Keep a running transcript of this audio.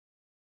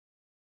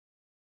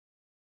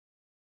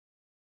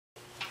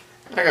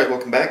Hi guys,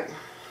 welcome back.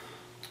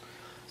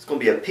 It's going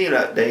to be a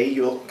peanut day.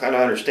 You'll kind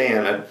of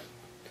understand. I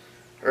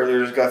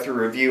earlier just got through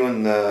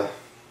reviewing the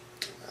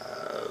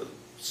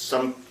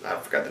I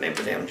forgot the name of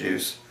the damn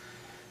juice,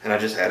 and I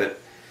just had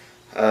it.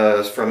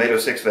 It's from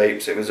 806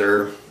 Vapes. It was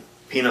their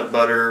peanut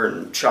butter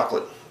and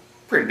chocolate.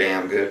 Pretty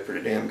damn good.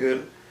 Pretty damn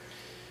good.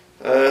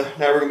 Now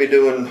we're going to be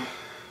doing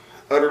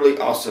Udderly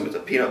Awesome. It's a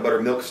peanut butter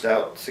milk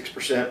stout,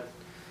 6%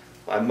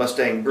 by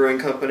Mustang Brewing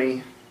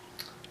Company.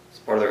 It's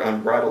part of their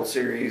Unbridled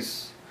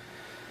series.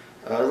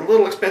 It was a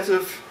little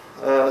expensive.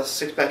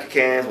 6-pack of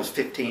cans was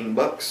 15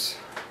 bucks.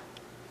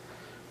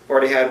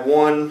 Already had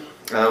one.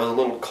 It was a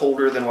little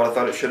colder than what I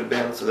thought it should have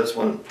been, so this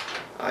one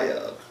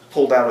I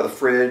pulled out of the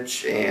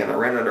fridge and I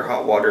ran it under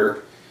hot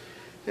water,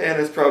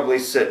 and it's probably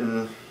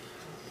sitting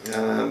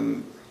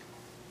upper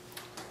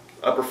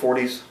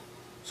 40s,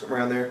 somewhere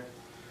around there.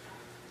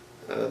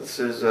 This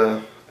is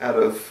out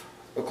of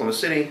Oklahoma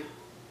City.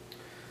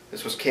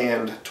 This was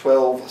canned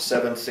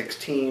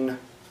 12/7/16,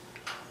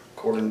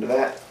 according to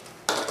that.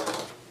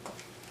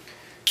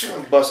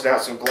 I'm busting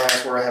out some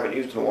glass where I haven't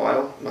used in a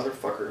while.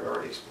 Motherfucker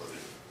already exploded.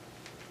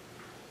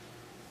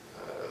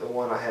 The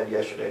one I had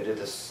yesterday did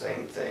the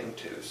same thing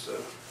too, so.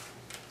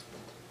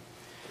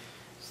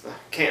 It's the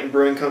Canton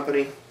Brewing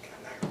Company. God,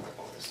 I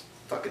all this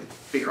fucking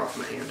beer off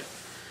my hand.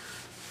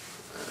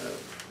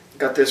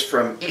 Got this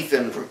from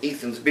Ethan, from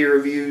Ethan's Beer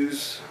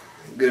Reviews.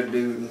 Good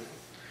dude.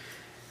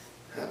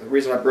 The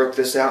reason I broke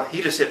this out,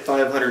 he just hit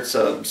 500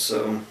 subs,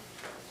 so.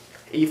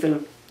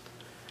 Ethan,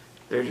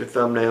 there's your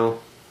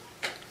thumbnail.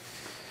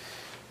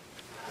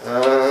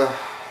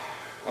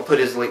 I'll put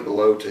his link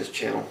below to his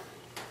channel.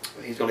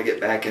 He's going to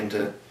get back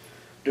into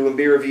doing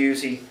beer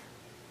reviews. He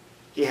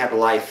had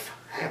life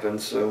happen,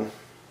 so.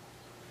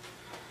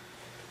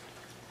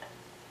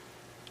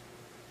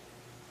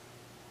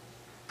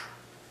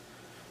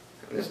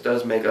 And this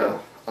does make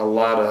a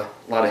lot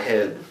of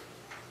head.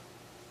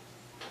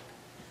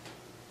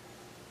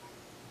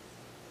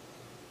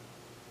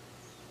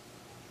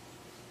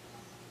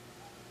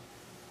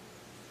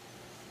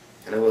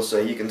 And I will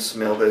say you can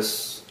smell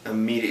this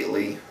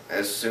immediately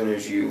as soon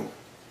as you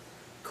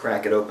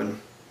crack it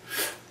open.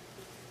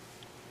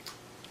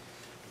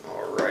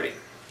 Alrighty.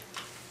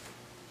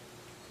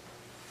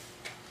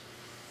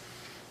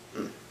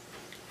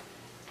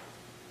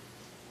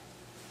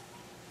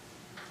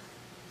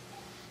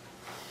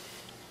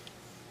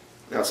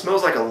 Now it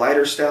smells like a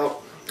lighter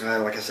stout.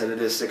 Like I said, it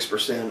is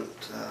 6%.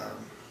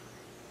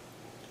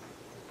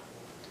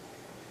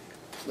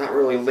 It's not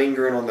really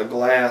lingering on the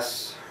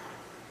glass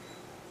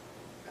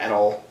at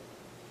all.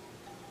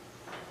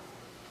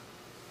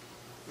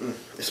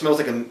 It smells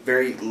like a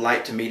very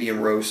light to medium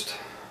roast.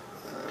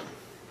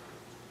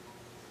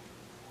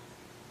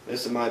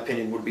 This, in my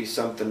opinion, would be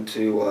something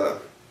to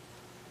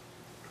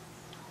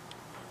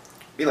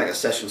be like a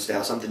session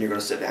stout, something you're going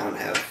to sit down and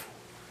have,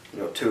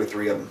 2 or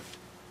 3 of them.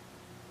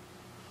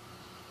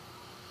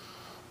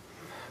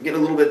 I'm getting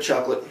a little bit of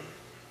chocolate.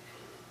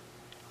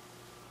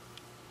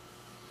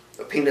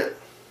 The peanut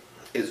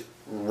is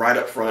right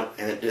up front,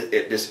 and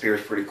it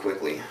disappears pretty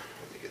quickly.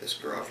 Let me get this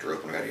garage door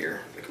open right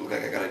here. Make it look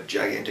like I got a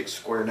gigantic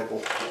square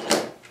nipple.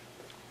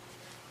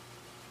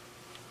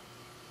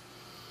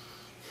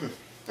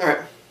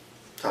 Alright,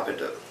 top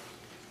it up.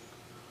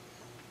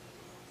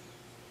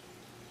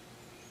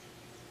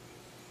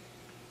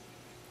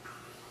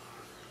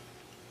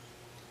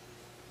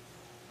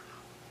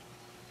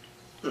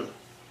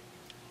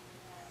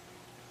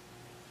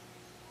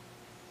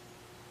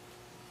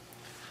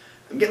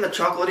 I'm getting the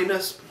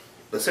chocolatiness,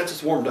 but since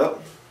it's warmed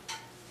up,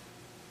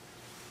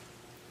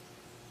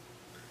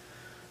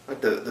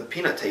 like the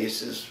peanut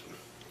taste is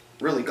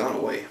really gone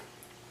away.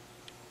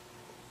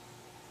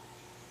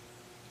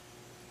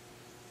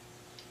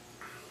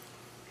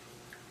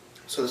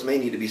 So this may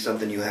need to be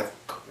something you have,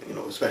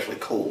 especially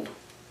cold.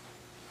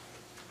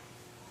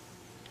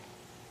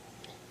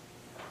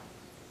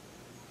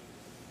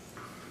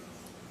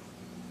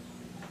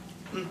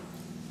 I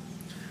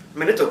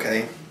mean, it's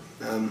okay.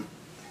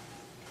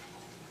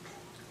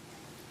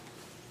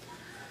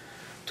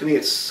 To me,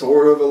 it's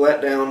sort of a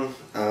letdown.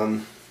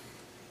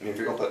 If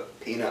you're gonna put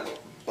peanut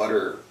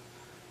butter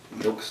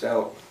milk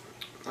stout,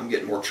 I'm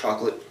getting more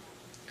chocolate.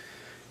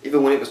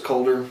 Even when it was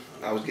colder,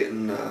 I was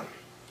getting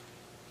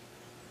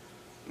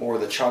more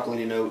of the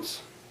chocolatey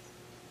notes.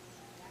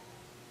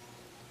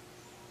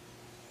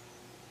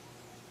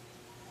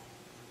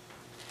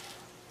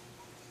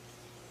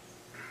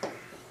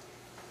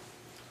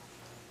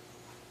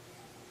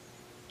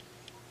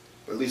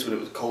 But at least when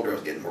it was colder, I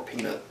was getting more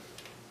peanut.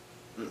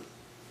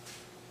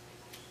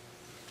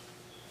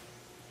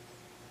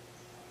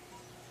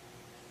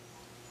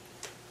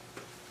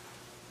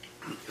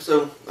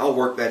 So I'll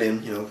work that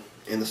in,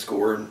 in the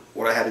score and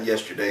what I had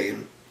yesterday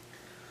and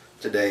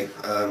today.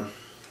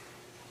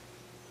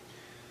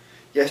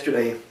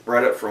 Yesterday,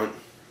 right up front,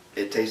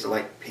 it tasted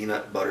like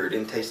peanut butter. It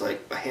didn't taste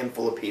like a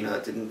handful of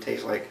peanuts. It didn't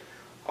taste like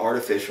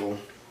artificial.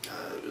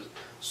 It was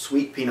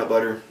sweet peanut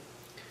butter,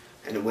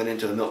 and it went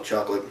into the milk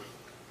chocolate.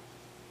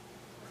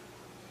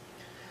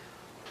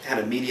 Had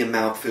a medium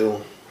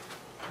mouthfeel.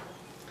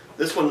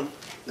 This one,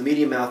 the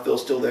medium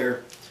mouthfeel's still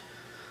there,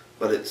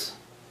 but it's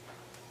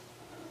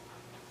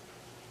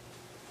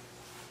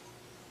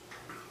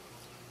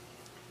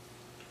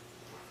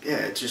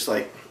it's just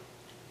like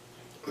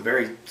a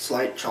very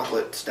slight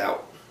chocolate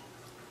stout.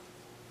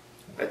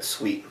 That's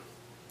sweet.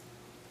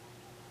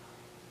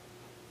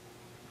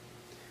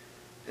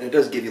 And it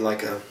does give you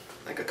like a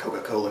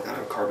Coca-Cola kind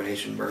of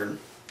carbonation burn.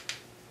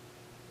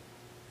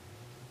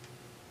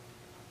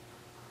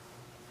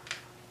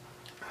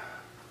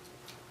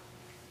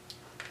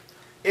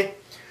 Yeah,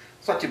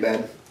 it's not too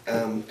bad.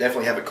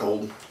 Definitely have it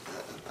cold.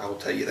 I will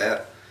tell you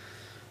that.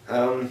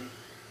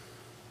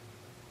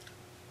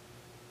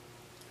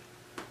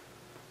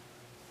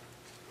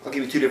 I'll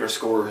give you two different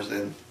scores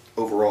then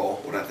overall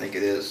what I think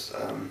it is.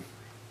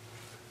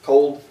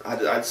 Cold,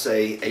 I'd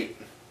say 8.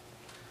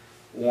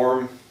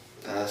 Warm,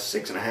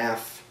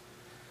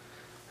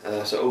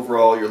 6.5. So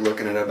overall you're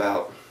looking at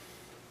about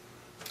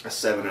a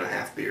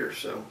 7.5 beer.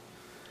 So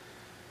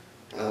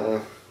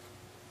I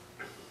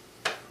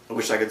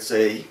wish I could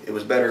say it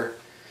was better.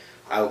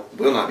 I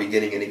will not be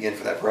getting it again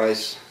for that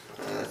price.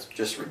 It's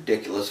just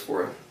ridiculous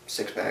for a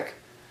 6-pack.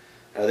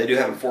 They do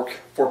have them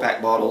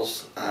 4-pack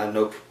bottles.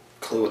 No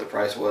clue what the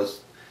price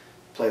was.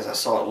 Place I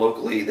saw it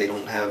locally, they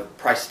don't have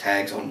price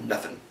tags on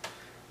nothing.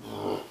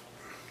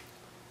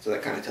 So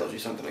that kind of tells you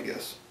something, I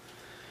guess.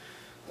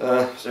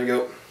 So there you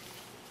go.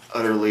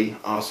 Utterly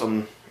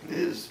awesome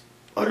is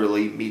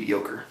utterly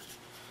mediocre.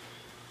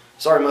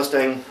 Sorry,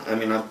 Mustang. I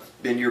mean, I've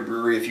been to your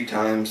brewery a few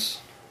times.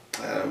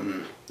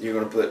 You're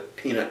going to put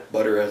peanut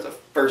butter as the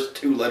first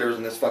 2 letters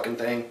in this fucking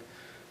thing.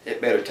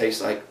 It better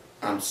taste like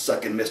I'm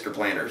sucking Mr.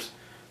 Planters.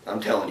 I'm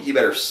telling you, you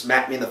better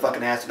smack me in the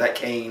fucking ass with that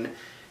cane,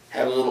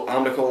 have a little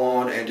omnicle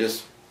on, and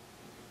just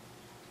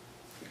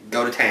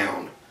go to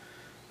town.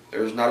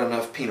 There's not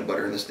enough peanut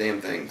butter in this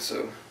damn thing,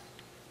 so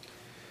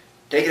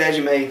take it as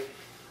you may.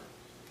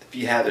 If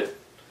you have it,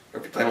 or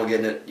if you plan on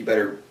getting it, you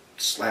better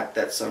slap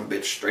that son of a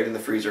bitch straight in the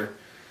freezer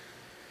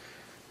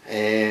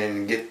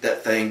and get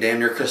that thing damn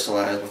near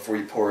crystallized before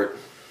you pour it,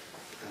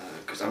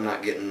 because I'm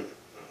not getting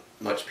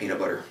much peanut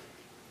butter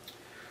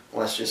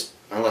unless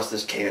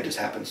this can just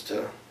happens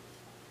to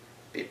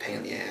be a pain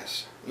in the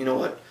ass. You know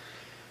what?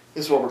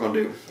 This is what we're going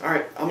to do.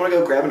 Alright, I'm going to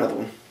go grab another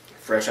one,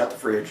 fresh out the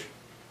fridge,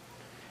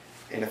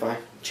 and if I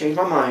change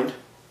my mind,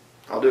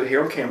 I'll do it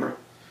here on camera.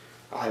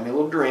 I'll have me a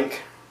little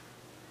drink,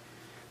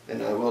 and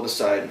we'll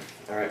decide.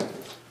 Alright,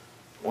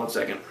 1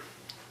 second.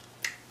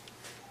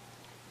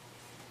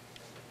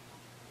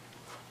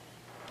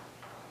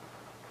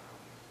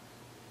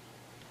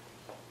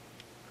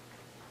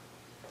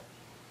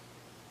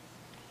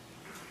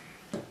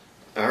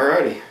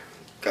 Alrighty,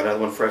 got another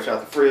one fresh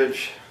out the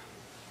fridge.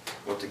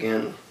 Once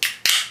again,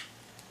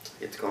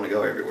 it's going to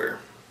go everywhere.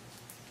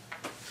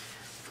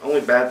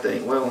 Only bad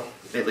thing, well,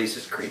 at least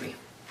it's creamy.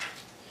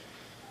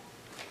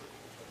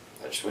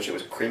 I just wish it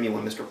was creamy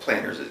when Mr.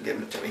 Planters is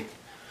giving it to me.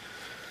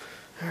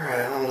 Alright,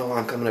 I don't know why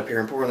I'm coming up here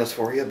and pouring this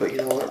for you, but you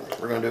know what?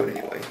 We're going to do it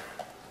anyway.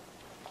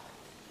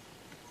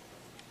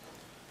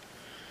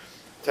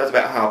 So that's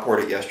about how I poured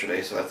it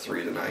yesterday, so that's the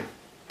reason I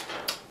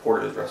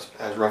poured it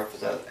as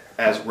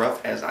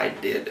rough as I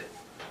did.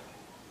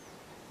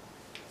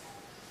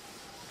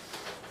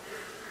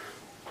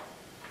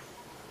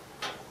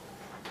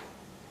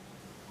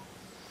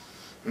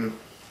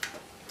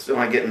 Still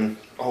not getting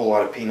a whole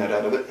lot of peanut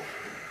out of it.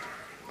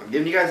 I'm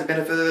giving you guys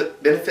the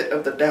benefit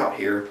of the doubt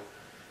here.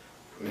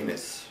 I mean,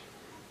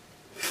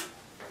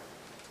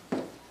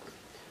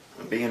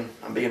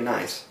 I'm being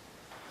nice.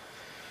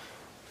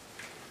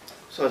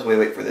 So as we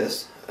wait for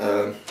this,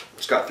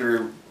 just got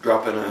through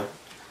dropping a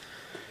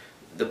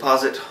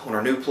deposit on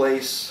our new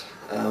place.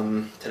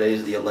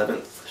 Today's the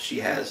 11th.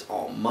 She has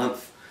all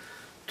month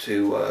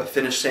to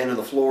finish sanding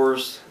the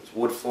floors. It's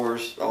wood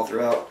floors all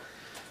throughout.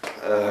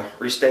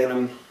 Restain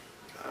them,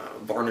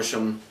 varnish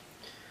them.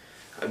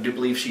 I do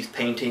believe she's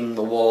painting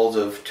the walls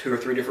of 2 or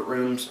 3 different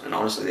rooms, and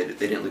honestly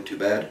they didn't look too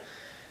bad.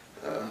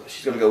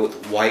 She's going to go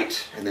with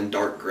white and then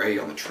dark gray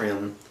on the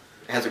trim.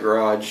 It has a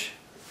garage.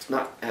 It's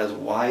not as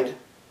wide,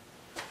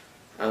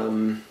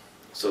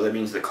 so that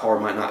means the car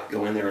might not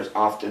go in there as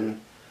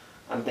often.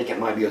 I think it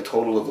might be a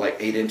total of like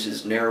 8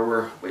 inches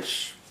narrower,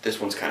 which this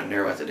one's kind of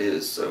narrow as it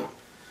is, so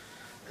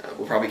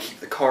we'll probably keep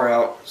the car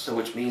out, so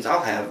which means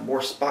I'll have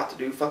more spot to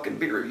do fucking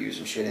beer reviews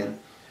and shit in.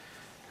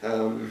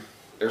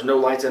 There's no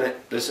lights in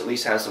it. This at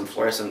least has some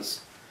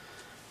fluorescence.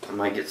 I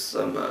might get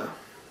some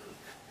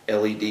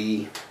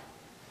LED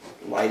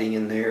lighting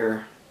in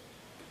there.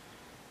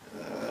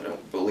 I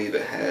don't believe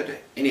it had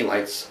any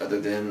lights other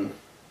than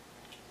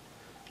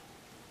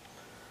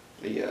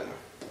the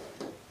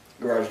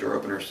garage door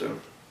opener, so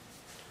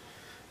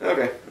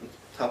okay,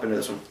 let's hop into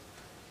this one.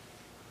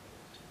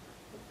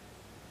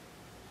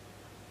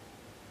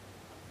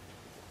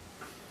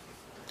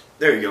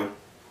 There you go.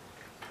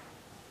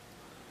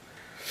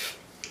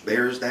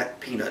 There's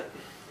that peanut.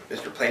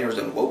 Mr. Planters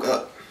done woke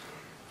up.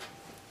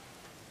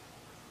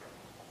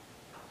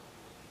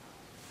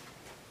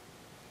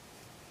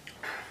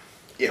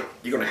 Yeah,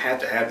 you're going to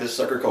have this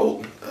sucker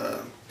cold.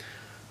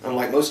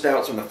 Unlike most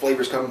stouts, when the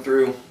flavors come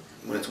through,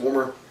 when it's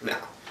warmer, nah,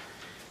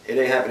 it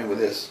ain't happening with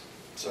this.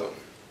 So,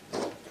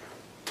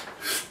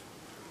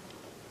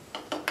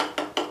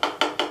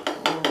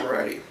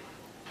 alrighty.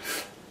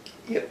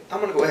 Yep, I'm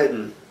gonna go ahead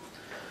and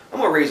I'm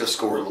gonna raise the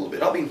score a little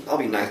bit. I'll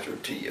be nicer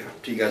to you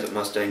guys at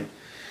Mustang.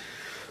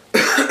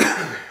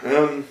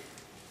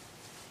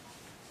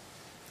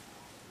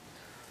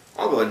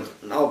 I'll go ahead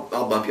and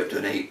I'll bump you up to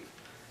an 8,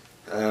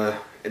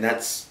 and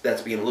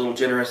that's being a little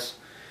generous.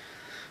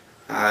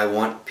 I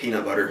want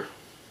peanut butter.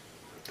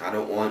 I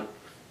don't want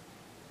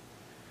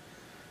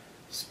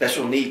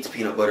special needs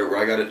peanut butter where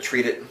I gotta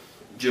treat it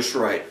just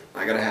right.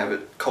 I gotta have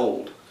it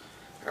cold.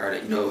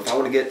 Alright, you know, if I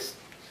want to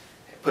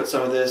put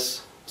some of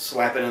this,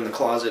 slap it in the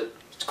closet.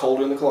 It's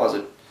colder in the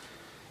closet.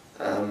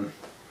 You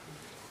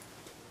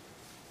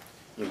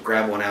know,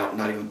 grab one out and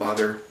not even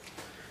bother.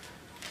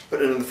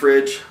 Put it in the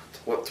fridge.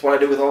 It's what I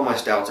do with all my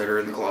stouts that are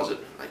in the closet.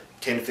 Like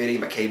 1050,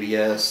 my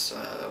KBS.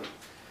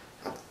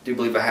 I do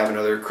believe I have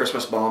another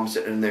Christmas bomb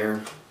sitting in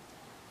there.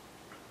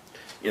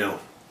 You know,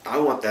 I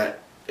want that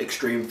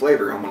extreme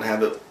flavor. I'm gonna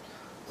have it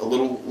a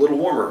little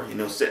warmer. You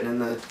know, sitting in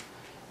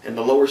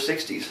the lower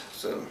 60s.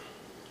 So.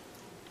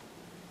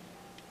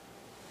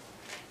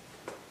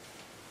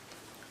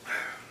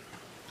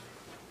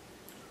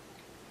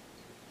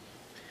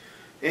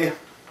 Yeah,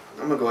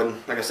 I'm gonna go ahead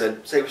and, like I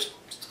said, stay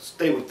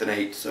with an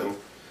 8. So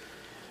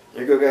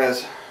there you go,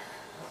 guys.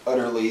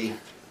 Utterly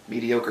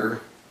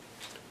mediocre.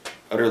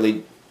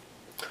 Utterly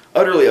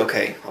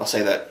okay. I'll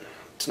say that.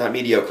 It's not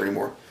mediocre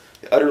anymore.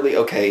 Utterly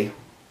okay.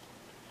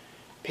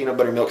 Peanut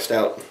butter milk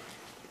stout.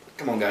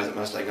 Come on, guys at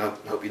Mustang. I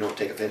hope you don't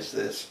take offense to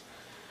this.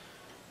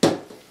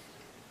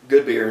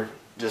 Good beer,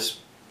 just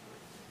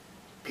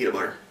peanut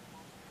butter.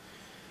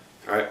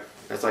 All right,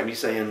 that's like me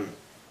saying,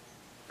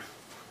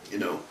 you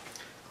know,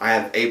 I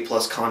have A+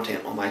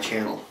 content on my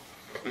channel.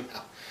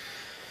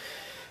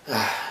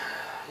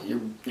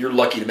 You're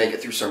lucky to make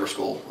it through summer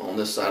school on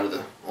this side of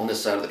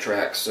the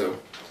tracks. So, all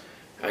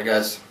right,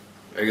 guys,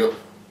 there you go.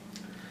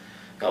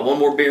 Got one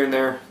more beer in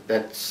there.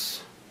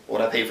 That's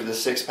what I paid for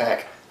this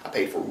 6-pack. I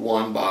paid for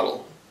one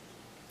bottle,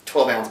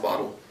 12-ounce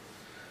bottle.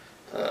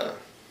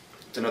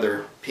 It's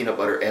another peanut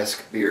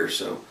butter-esque beer.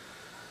 So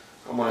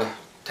I'm gonna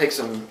take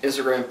some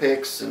Instagram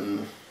pics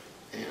and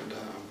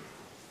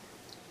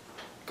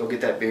go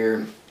get that beer,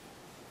 and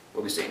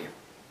we'll be seeing you.